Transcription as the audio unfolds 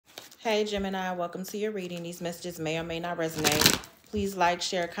Hey Gemini, welcome to your reading. These messages may or may not resonate. Please like,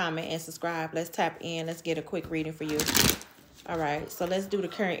 share, comment, and subscribe. Let's tap in. Let's get a quick reading for you. All right, so let's do the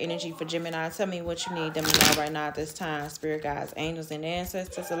current energy for Gemini. Tell me what you need them to know right now at this time. Spirit guides, angels, and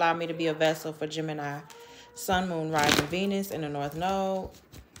ancestors. Allow me to be a vessel for Gemini. Sun, moon, rising, Venus in the North Node.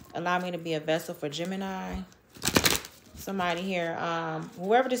 Allow me to be a vessel for Gemini. Somebody here,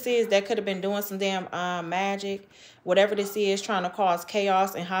 whoever this is, that could have been doing some damn magic. Whatever this is, trying to cause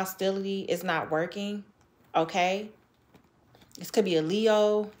chaos and hostility is not working. Okay? This could be a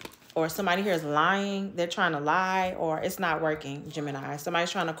Leo, or somebody here is lying. They're trying to lie, or it's not working, Gemini.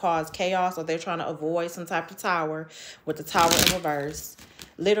 Somebody's trying to cause chaos, or they're trying to avoid some type of tower with the tower in reverse.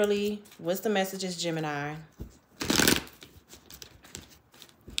 Literally, what's the messages, Gemini?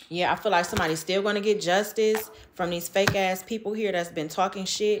 Yeah, I feel like somebody's still going to get justice from these fake ass people here that's been talking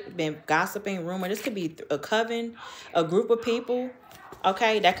shit, been gossiping, rumor. This could be a coven, a group of people,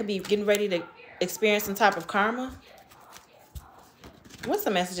 okay, that could be getting ready to experience some type of karma. What's the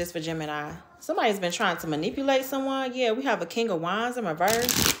messages for Gemini? Somebody's been trying to manipulate someone. Yeah, we have a King of Wands in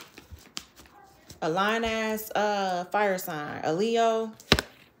reverse. A lion ass fire sign. A Leo.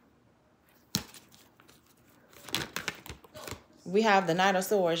 We have the Knight of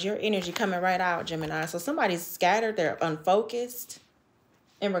Swords. Your energy coming right out, Gemini. So somebody's scattered. They're unfocused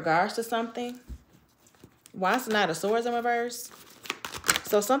in regards to something. Why is the Knight of Swords in reverse?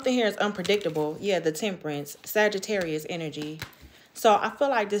 So something here is unpredictable. Yeah, the Temperance. Sagittarius energy. So I feel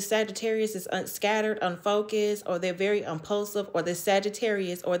like this Sagittarius is scattered, unfocused, or they're very impulsive, or this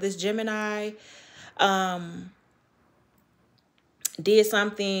Sagittarius or this Gemini did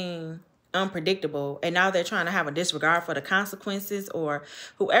something unpredictable, and now they're trying to have a disregard for the consequences. Or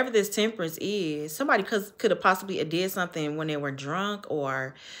whoever this Temperance is, somebody could have possibly did something when they were drunk,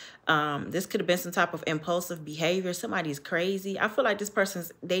 or this could have been some type of impulsive behavior. Somebody's crazy. I feel like this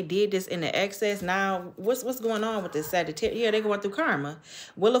person's, they did this in the excess. Now what's going on with this Sagittarius? Yeah, they're going through karma.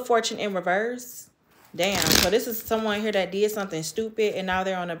 Wheel of Fortune in reverse. Damn. So this is someone here that did something stupid, and now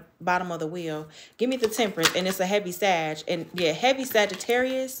they're on the bottom of the wheel. Give me the Temperance, and it's a heavy Sag. And yeah, heavy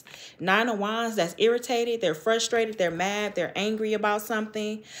Sagittarius, Nine of Wands, that's irritated. They're frustrated. They're mad. They're angry about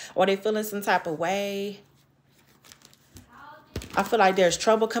something, or they're feeling some type of way. I feel like there's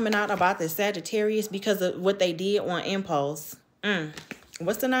trouble coming out about the Sagittarius because of what they did on impulse.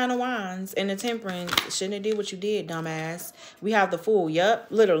 What's the Nine of Wands and the Temperance? Shouldn't have did what you did, dumbass. We have the Fool. Yup,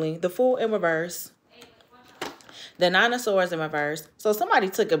 literally. The Fool in reverse. The Nine of Swords in reverse. So somebody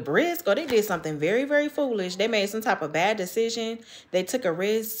took a risk, or they did something very, very foolish. They made some type of bad decision. They took a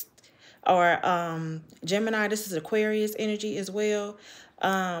risk. Or Gemini, this is Aquarius energy as well.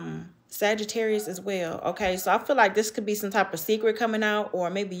 Sagittarius as well. Okay, so I feel like this could be some type of secret coming out, or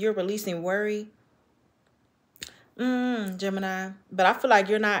maybe you're releasing worry. Gemini. But I feel like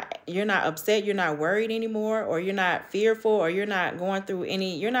you're not upset, you're not worried anymore, or you're not fearful, or you're not going through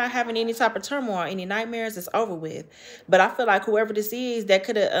any, you're not having any type of turmoil, any nightmares. It's over with. But I feel like whoever this is that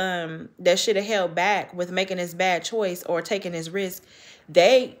could have that should have held back with making this bad choice or taking this risk,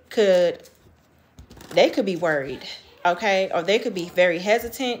 they could be worried. Okay, or they could be very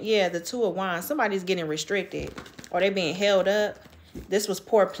hesitant. Yeah, the Two of Wands. Somebody's getting restricted, or they're being held up. This was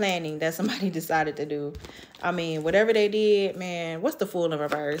poor planning that somebody decided to do. I mean, whatever they did, man. What's the Fool in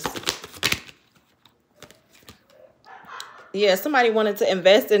reverse? Yeah, somebody wanted to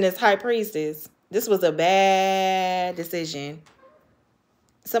invest in this High Priestess. This was a bad decision.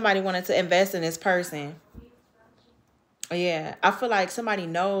 Somebody wanted to invest in this person. Yeah, I feel like somebody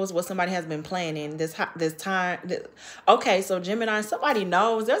knows what somebody has been planning this time. Okay, so Gemini, somebody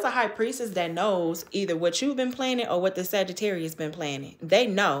knows. There's a High Priestess that knows either what you've been planning or what the Sagittarius been planning. They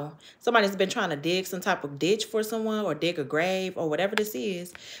know. Somebody's been trying to dig some type of ditch for someone, or dig a grave, or whatever this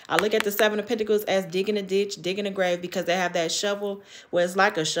is. I look at the Seven of Pentacles as digging a ditch, digging a grave, because they have that shovel. Well, it's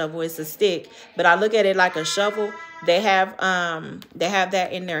like a shovel. It's a stick. But I look at it like a shovel. They have that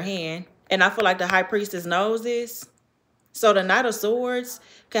in their hand. And I feel like the High Priestess knows this. So the Knight of Swords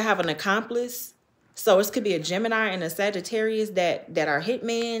could have an accomplice. So it could be a Gemini and a Sagittarius that are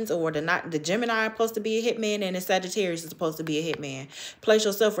hitmans, or the Gemini is supposed to be a hitman and the Sagittarius is supposed to be a hitman. Place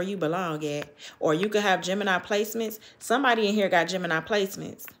yourself where you belong at. Or you could have Gemini placements. Somebody in here got Gemini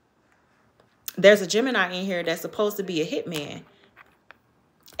placements. There's a Gemini in here that's supposed to be a hitman.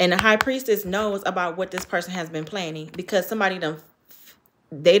 And the High Priestess knows about what this person has been planning, because somebody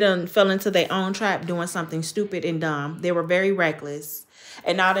they done fell into their own trap doing something stupid and dumb. They were very reckless.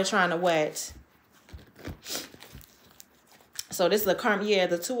 And now they're trying to what? So this is the karma. Yeah,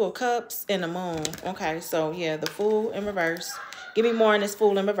 the Two of Cups and the Moon. Okay, so yeah, the Fool in reverse. Give me more on this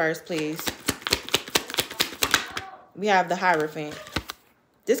Fool in reverse, please. We have the Hierophant.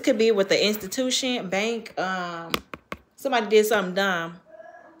 This could be with the institution, bank. Somebody did something dumb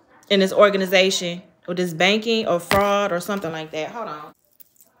in this organization or this banking or fraud or something like that. Hold on.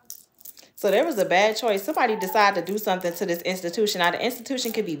 So there was a bad choice. Somebody decided to do something to this institution. Now the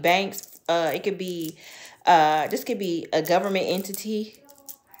institution could be banks. It could be this could be a government entity.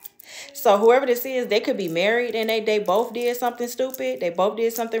 So whoever this is, they could be married and they both did something stupid. They both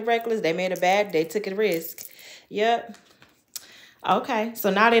did something reckless. They made a bad, they took a risk. Yep. Okay,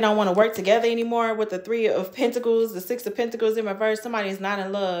 so now they don't want to work together anymore with the Three of Pentacles, the Six of Pentacles in reverse. Somebody is not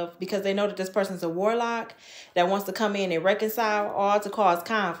in love because they know that this person's a warlock that wants to come in and reconcile, all to cause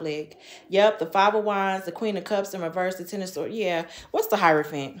conflict. Yep, the Five of Wands, the Queen of Cups in reverse, the Ten of Swords. Yeah, what's the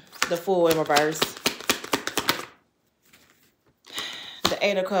Hierophant? The Fool in reverse. The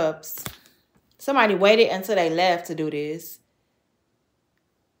Eight of Cups. Somebody waited until they left to do this.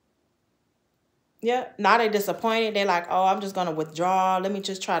 Yeah, now they're disappointed. They're like, oh, I'm just going to withdraw. Let me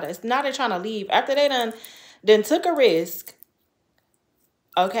just try to. Now they're trying to leave. After they done took a risk,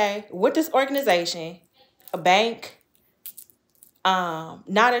 okay, with this organization, a bank, now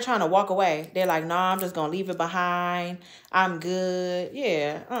they're trying to walk away. They're like, no, I'm just going to leave it behind. I'm good.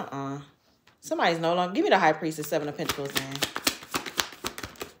 Yeah, Somebody's no longer. Give me the High Priestess, Seven of Pentacles, man.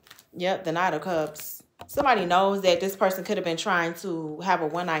 Yep, the Knight of Cups. Somebody knows that this person could have been trying to have a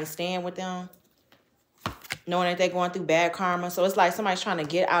one-night stand with them, knowing that they're going through bad karma. So it's like somebody's trying to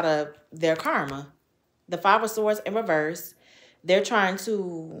get out of their karma. The Five of Swords in reverse. They're trying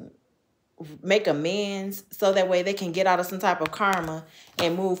to make amends so that way they can get out of some type of karma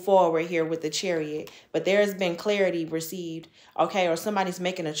and move forward here with the Chariot. But there has been clarity received, okay? Or somebody's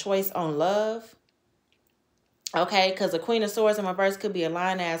making a choice on love, okay? Because the Queen of Swords in reverse could be a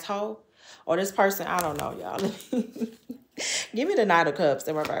lying-ass hoe. Or this person, I don't know, y'all. Give me the Knight of Cups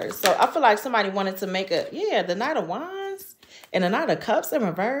in reverse. So I feel like somebody wanted to make a, yeah, the Knight of Wands and the Knight of Cups in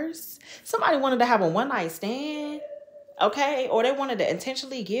reverse. Somebody wanted to have a one-night stand, okay? Or they wanted to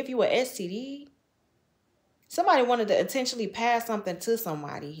intentionally give you an STD. Somebody wanted to intentionally pass something to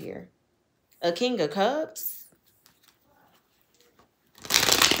somebody here. A King of Cups.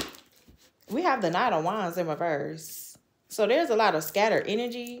 We have the Knight of Wands in reverse. So there's a lot of scattered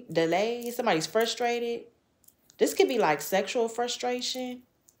energy, delays. Somebody's frustrated. This could be like sexual frustration.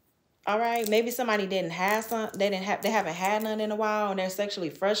 All right. Maybe somebody didn't have some, they haven't had none in a while and they're sexually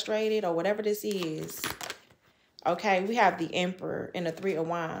frustrated or whatever this is. Okay. We have the Emperor and the Three of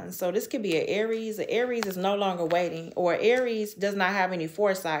Wands. So this could be an Aries. An Aries is no longer waiting, or Aries does not have any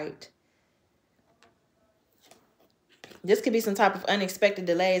foresight. This could be some type of unexpected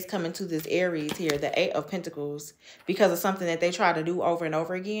delays coming to this Aries here, the Eight of Pentacles, because of something that they try to do over and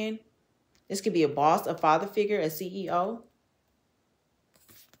over again. This could be a boss, a father figure, a CEO.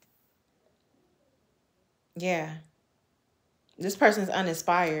 Yeah. This person's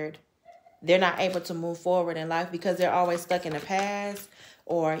uninspired. They're not able to move forward in life because they're always stuck in the past.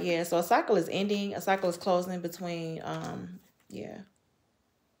 Or, yeah, so a cycle is ending. A cycle is closing between, yeah.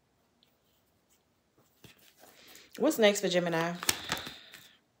 What's next for Gemini?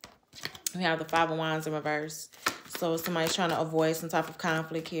 We have the Five of Wands in reverse. So somebody's trying to avoid some type of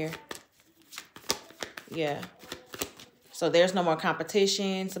conflict here. Yeah. So there's no more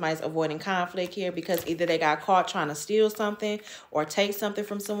competition. Somebody's avoiding conflict here because either they got caught trying to steal something or take something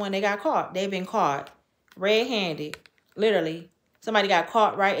from someone. They got caught. They've been caught red-handed, literally. Somebody got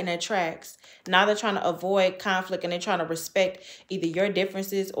caught right in their tracks. Now they're trying to avoid conflict and they're trying to respect either your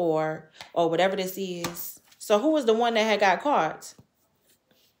differences or whatever this is. So who was the one that had got caught?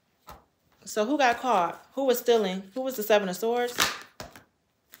 So who got caught? Who was stealing? Who was the Seven of Swords?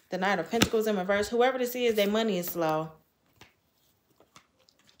 The Knight of Pentacles in reverse. Whoever this is, their money is slow.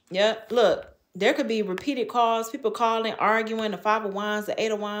 Yep. Look, there could be repeated calls. People calling, arguing. The Five of Wands, the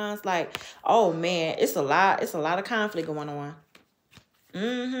Eight of Wands. Like, oh, man, it's a lot. It's a lot of conflict going on.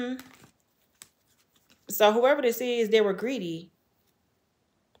 So whoever this is, they were greedy.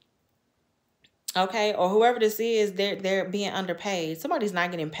 Okay, or whoever this is, they're being underpaid. Somebody's not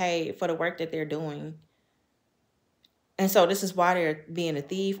getting paid for the work that they're doing. And so this is why they're being a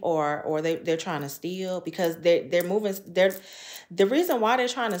thief or they're trying to steal, because they're moving. The reason why they're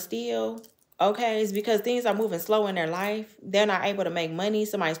trying to steal, okay, is because things are moving slow in their life. They're not able to make money.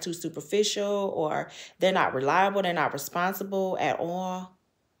 Somebody's too superficial, or they're not reliable. They're not responsible at all.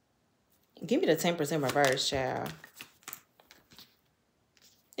 Give me the Temperance in reverse, child.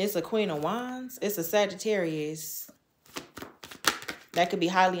 It's a Queen of Wands. It's a Sagittarius. That could be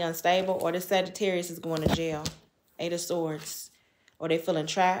highly unstable, or the Sagittarius is going to jail. Eight of Swords. Or they feeling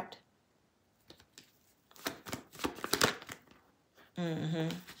trapped. The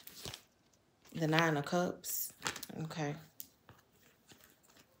Nine of Cups. Okay.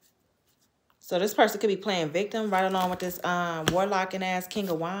 So this person could be playing victim right along with this warlocking ass King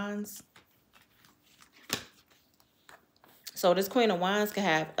of Wands. So this Queen of Wands could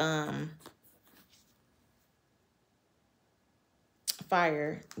have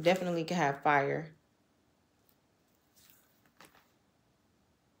fire. Definitely could have fire.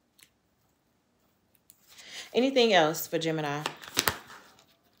 Anything else for Gemini?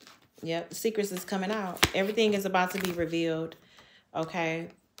 Yep, the secrets is coming out. Everything is about to be revealed. Okay.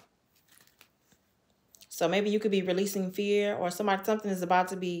 So maybe you could be releasing fear, or something is about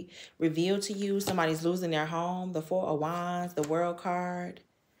to be revealed to you. Somebody's losing their home. The Four of Wands, the World card.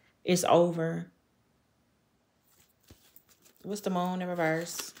 It's over. What's the Moon in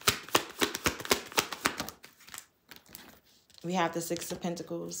reverse? We have the Six of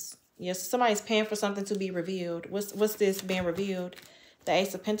Pentacles. Yes, somebody's paying for something to be revealed. What's this being revealed? The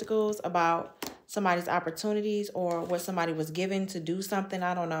Ace of Pentacles, about somebody's opportunities or what somebody was given to do something.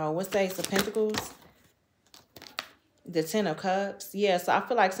 I don't know. What's the Ace of Pentacles? The Ten of Cups. Yeah, so I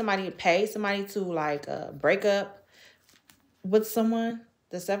feel like somebody paid somebody to like break up with someone.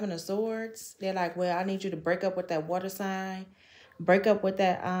 The Seven of Swords. They're like, well, I need you to break up with that water sign. Break up with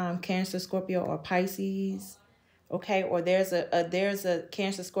that Cancer, Scorpio, or Pisces. Okay, or there's a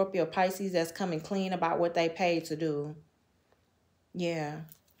Cancer, Scorpio, Pisces that's coming clean about what they paid to do. Yeah.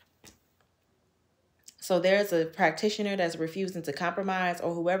 So there's a practitioner that's refusing to compromise,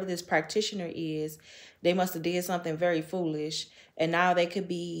 or whoever this practitioner is, they must have did something very foolish. And now they could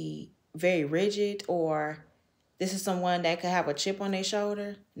be very rigid, or this is someone that could have a chip on their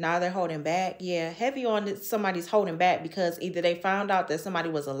shoulder. Now they're holding back. Yeah, heavy on this, somebody's holding back because either they found out that somebody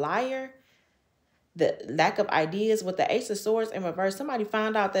was a liar, the lack of ideas with the Ace of Swords in reverse. Somebody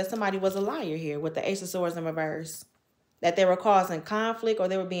found out that somebody was a liar here with the Ace of Swords in reverse. That they were causing conflict, or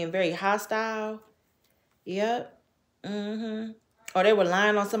they were being very hostile. Yep. Or they were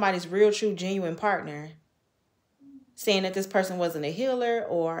lying on somebody's real, true, genuine partner. Saying that this person wasn't a healer,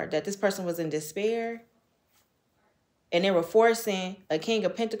 or that this person was in despair. And they were forcing a King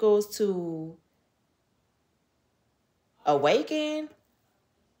of Pentacles to awaken.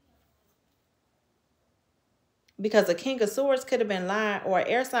 Because a King of Swords could have been lying, or an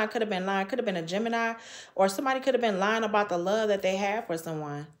air sign could have been lying, could have been a Gemini, or somebody could have been lying about the love that they have for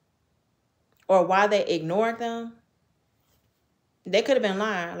someone, or why they ignored them. They could have been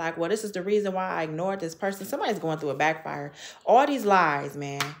lying, like, well, this is the reason why I ignored this person. Somebody's going through a backfire. All these lies,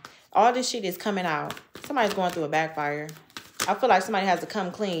 man. All this shit is coming out. Somebody's going through a backfire. I feel like somebody has to come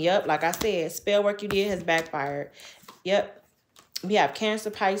clean. Yep, like I said, spell work you did has backfired. Yep. We have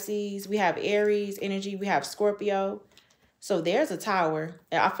Cancer, Pisces. We have Aries energy. We have Scorpio. So there's a tower.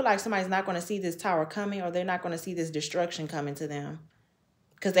 And I feel like somebody's not going to see this tower coming, or they're not going to see this destruction coming to them.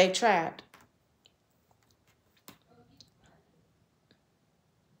 Because they've trapped.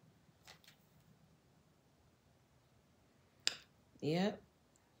 Yep.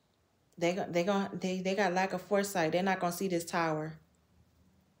 They got lack of foresight. They're not going to see this tower.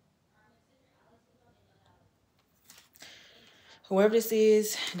 Whoever this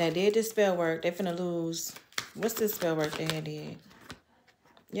is that did this spell work, they're finna lose. What's this spell work they had did?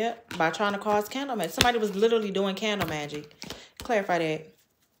 Yep, by trying to cause candle magic. Somebody was literally doing candle magic. Clarify that.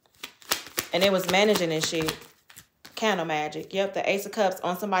 And they was managing this shit. Candle magic. Yep, the Ace of Cups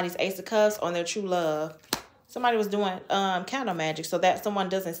on somebody's Ace of Cups on their true love. Somebody was doing candle magic so that someone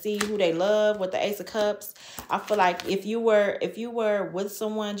doesn't see who they love with the Ace of Cups. I feel like if you were with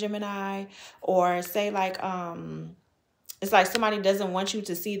someone, Gemini, or say like it's like somebody doesn't want you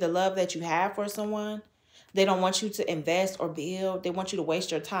to see the love that you have for someone. They don't want you to invest or build. They want you to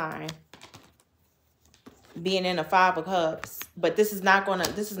waste your time being in the Five of Cups. But this is not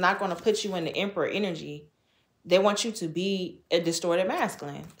gonna put you in the Emperor energy. They want you to be a distorted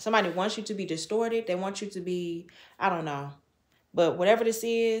masculine. Somebody wants you to be distorted. They want you to be, I don't know. But whatever this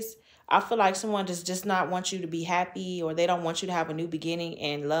is, I feel like someone does just not want you to be happy, or they don't want you to have a new beginning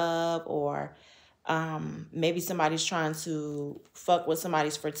in love, or maybe somebody's trying to fuck with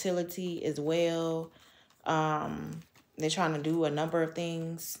somebody's fertility as well. They're trying to do a number of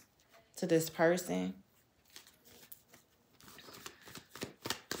things to this person.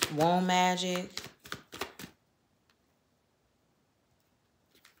 Womb magic.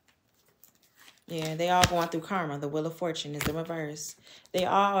 Yeah, they all going through karma. The Wheel of Fortune is in reverse. They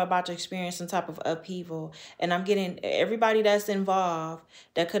all are about to experience some type of upheaval. And I'm getting everybody that's involved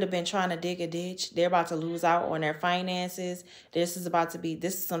that could have been trying to dig a ditch. They're about to lose out on their finances. This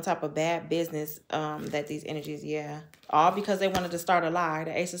is some type of bad business that these energies, yeah. All because they wanted to start a lie.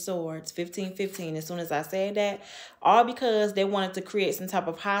 The Ace of Swords, 1515. As soon as I said that, all because they wanted to create some type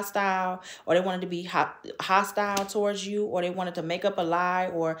of hostile, or they wanted to be hostile towards you, or they wanted to make up a lie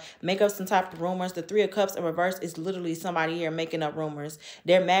or make up some type of rumors. The Three of Cups in reverse is literally somebody here making up rumors.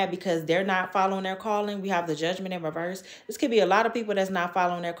 They're mad because they're not following their calling. We have the Judgment in reverse. This could be a lot of people that's not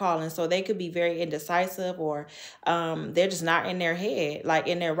following their calling. So they could be very indecisive, or they're just not in their head, like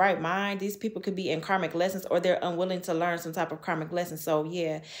in their right mind. These people could be in karmic lessons, or they're unwilling to learn some type of karmic lesson. So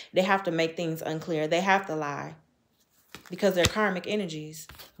yeah, they have to make things unclear. They have to lie because they're karmic energies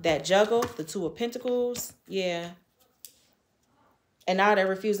that juggle. The Two of Pentacles, yeah. And now they're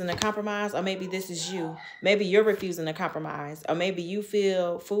refusing to compromise. Or maybe this is you. Maybe you're refusing to compromise, or maybe you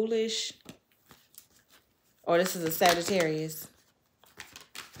feel foolish, or this is a Sagittarius.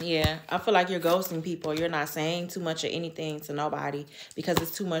 Yeah, I feel like you're ghosting people. You're not saying too much of anything to nobody because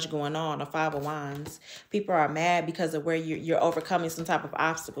it's too much going on. A Five of Wands. People are mad because of where you're overcoming some type of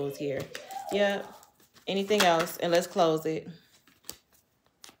obstacles here. Yeah. Anything else? And let's close it.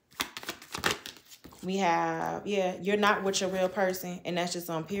 We have, yeah, you're not with your real person, and that's just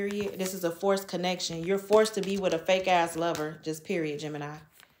on period. This is a forced connection. You're forced to be with a fake-ass lover, just period, Gemini.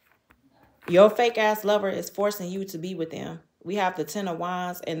 Your fake-ass lover is forcing you to be with them. We have the Ten of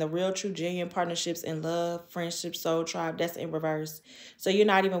Wands and the real, true, genuine partnerships in love, friendship, soul tribe. That's in reverse. So you're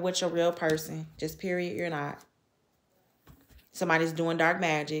not even with your real person. Just period, you're not. Somebody's doing dark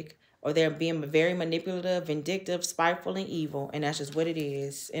magic, or they're being very manipulative, vindictive, spiteful, and evil. And that's just what it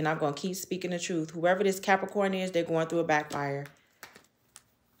is. And I'm going to keep speaking the truth. Whoever this Capricorn is, they're going through a backfire.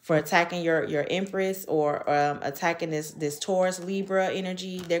 For attacking your Empress, or attacking this Taurus, Libra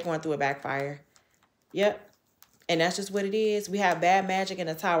energy, they're going through a backfire. Yep. And that's just what it is. We have bad magic in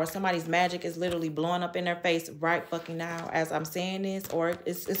the Tower. Somebody's magic is literally blowing up in their face right fucking now as I'm saying this, or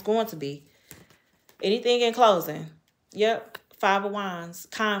it's going to be. Anything in closing? Yep. Five of Wands.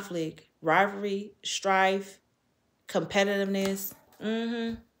 Conflict, rivalry, strife, competitiveness.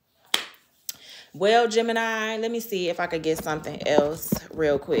 Well, Gemini, let me see if I could get something else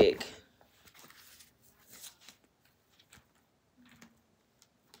real quick.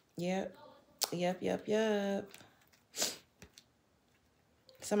 Yep.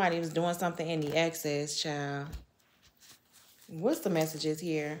 Somebody was doing something in the excess, child. What's the messages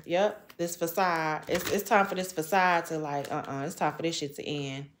here? Yep, this facade. It's time for this facade to like, it's time for this shit to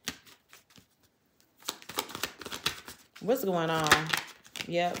end. What's going on?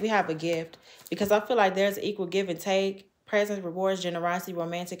 Yeah, we have a gift. Because I feel like there's equal give and take. Presents, rewards, generosity,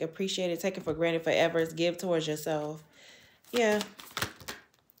 romantic, appreciated, taken for granted forever. It's give towards yourself. Yeah.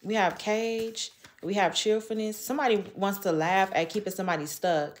 We have cage. We have cheerfulness. Somebody wants to laugh at keeping somebody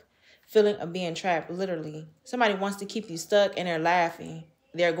stuck. Feeling of being trapped, literally. Somebody wants to keep you stuck and they're laughing.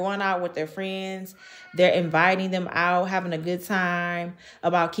 They're going out with their friends. They're inviting them out, having a good time,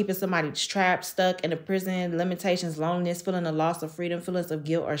 about keeping somebody trapped, stuck in a prison, limitations, loneliness, feeling the loss of freedom, feelings of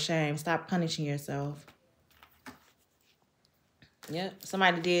guilt or shame. Stop punishing yourself. Yep.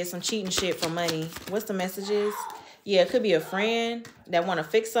 Somebody did some cheating shit for money. What's the messages? Yeah, it could be a friend that want to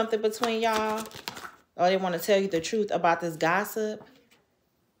fix something between y'all. Or they want to tell you the truth about this gossip.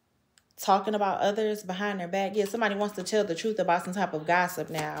 Talking about others behind their back. Yeah, somebody wants to tell the truth about some type of gossip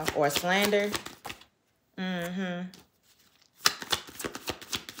now. Or slander.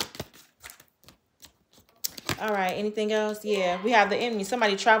 All right, anything else? Yeah, we have the enemy.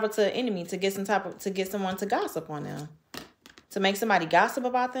 Somebody traveled to an enemy to get someone to gossip on them. To make somebody gossip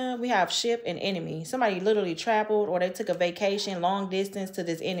about them. We have ship and enemy. Somebody literally traveled, or they took a vacation long distance to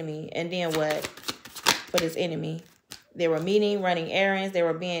this enemy. And then what? For this enemy. They were meeting, running errands. They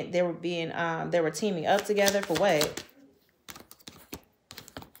were teaming up together for what?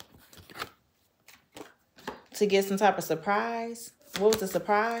 To get some type of surprise. What was the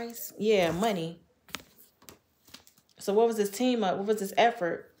surprise? Yeah, money. So what was this team up? What was this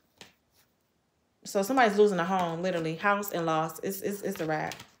effort? So somebody's losing a home, literally. House and loss. It's a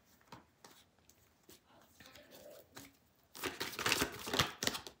wrap.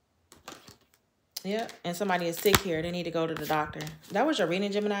 Yep, and somebody is sick here. They need to go to the doctor. That was your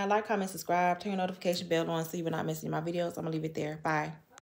reading, Gemini. Like, comment, subscribe, turn your notification bell on so you're not missing my videos. I'm going to leave it there. Bye.